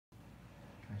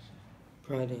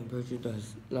Pride and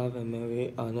Prejudice, Love and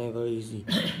Marriage are never easy.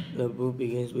 The book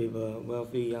begins with a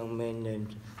wealthy young man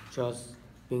named Charles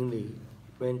Bingley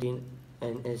renting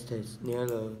an estate near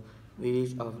the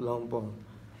village of Longbourn,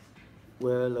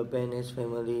 where the Bennet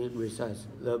family resides.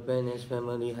 The Bennet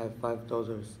family have 5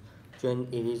 daughters: Jane,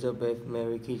 Elizabeth,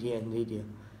 Mary, Kitty, and Lydia.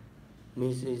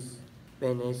 Mrs.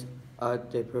 Bennet are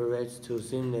desperate to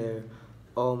see them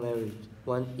all married.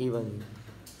 One evening,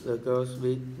 the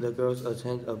girls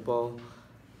attend a ball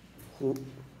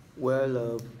where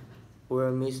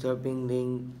Mr.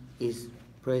 Bingley is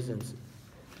present,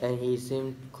 and he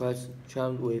seemed quite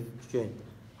charmed with Jane.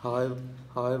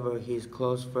 However, his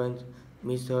close friend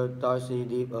Mr. Darcy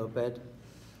left a bad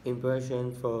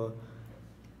impression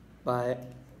by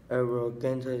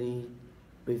arrogantly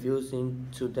refusing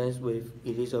to dance with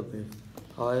Elizabeth.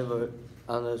 However,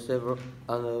 on the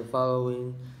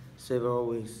following several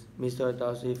weeks, Mr.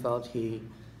 Darcy found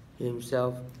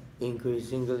himself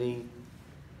increasingly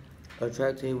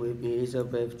attracted with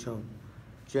Elizabeth's charm.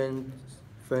 Jane's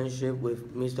friendship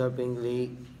with Mr.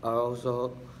 Bingley are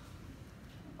also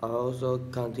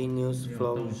continues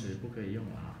flourish.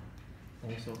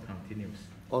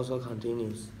 Also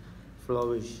continues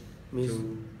flourish.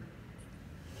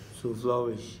 To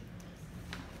flourish.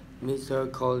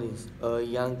 Mr. Collins, a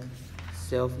young,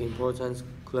 self-important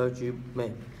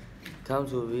clergyman,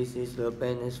 comes to visit the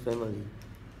Bennet family.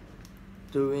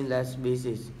 During that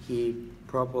visit, he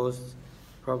proposes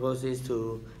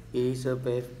to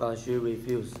Elizabeth, but she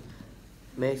refuses,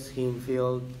 makes him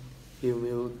feel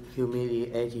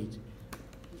humiliated.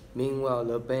 Meanwhile,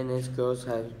 the Bennet girls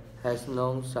has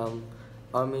known some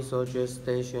army soldiers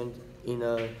stationed in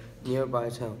a nearby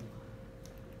town.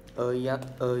 A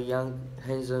young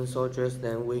handsome soldier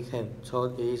named Wickham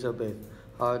told Elizabeth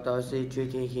how Darcy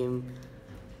treated him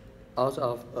out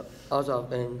of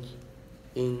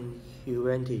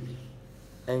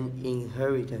an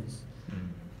inheritance.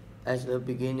 At the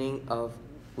beginning of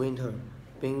winter,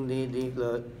 Bingley leaves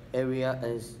the area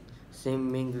and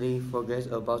seemingly forgets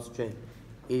about Jane.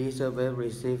 Elizabeth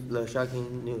receives the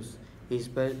shocking news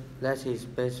that his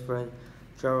best friend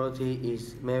Charlotte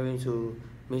is married to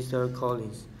Mr.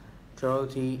 Collins.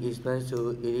 Charlotte explains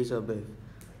to Elizabeth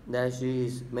that she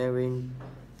is marrying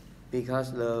because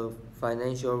of the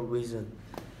financial reason.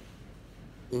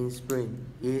 In spring,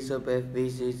 Elizabeth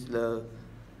visits the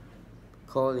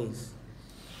Collins,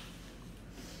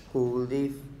 who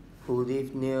live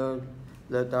near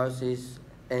the Darcy's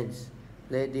aunts,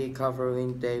 Lady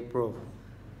Catherine de Bourgh.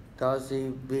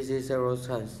 Darcy visits several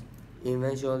times,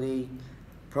 eventually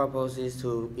proposes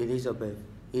to Elizabeth.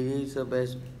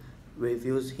 Elizabeth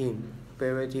refused him,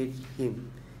 berated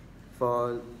him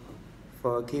for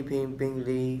keeping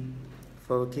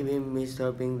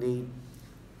Mr. Bingley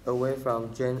away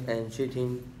from Jane and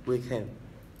cheating Wickham.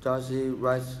 Darcy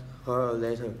writes her a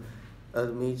letter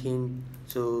admitting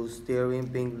to steering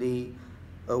Bingley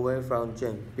away from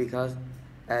Jane because,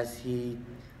 as he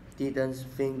didn't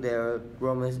think their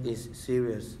romance is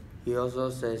serious. He also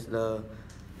says the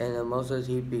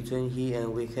animosity between he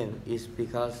and Wickham is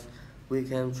because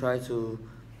Wickham tried to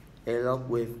elope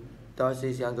with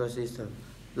Darcy's younger sister.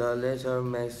 The letter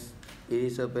makes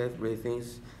Elizabeth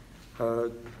rethink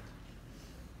her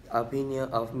opinion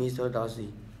of Mr.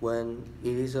 Darcy. When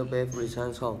Elizabeth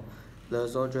returns home, the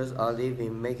soldiers are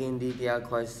leaving, making Lydia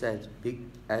quite sad,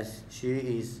 as she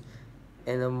is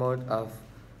enamored of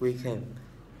Wickham.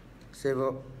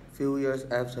 Few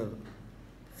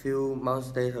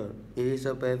months later,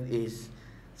 Elizabeth is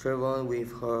traveling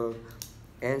with her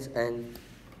aunt and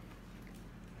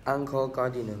Uncle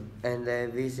Gardiner, and they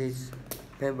visit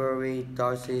Pembury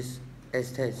Darcy's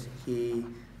estate. He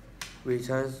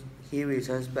returns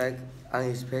back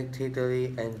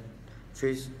unexpectedly and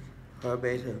treats her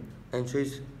better, and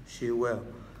treats she well.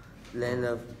 Then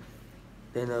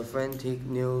the frantic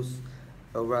news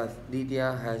arrives.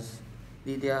 Lydia has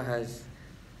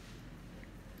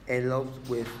eloped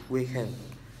with Wickham.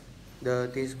 The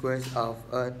disgrace of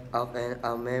an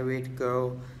unmarried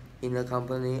girl in the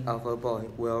company of a boy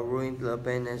will ruin the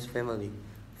Bennet family.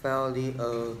 Finally,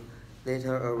 a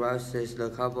letter arrives says the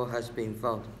couple has been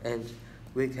found, and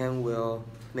Wickham will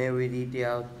marry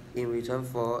Lydia in return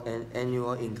for an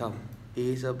annual income.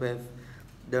 Elizabeth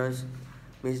learns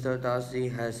Mr. Darcy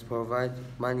has provided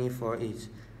money for it.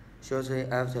 Shortly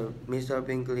after, Mr.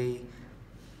 Bingley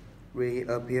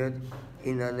reappeared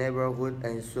in the neighborhood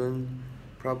and soon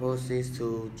proposes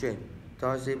to Jane.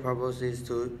 Darcy proposes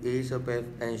to Elizabeth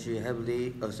and she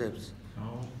happily accepts.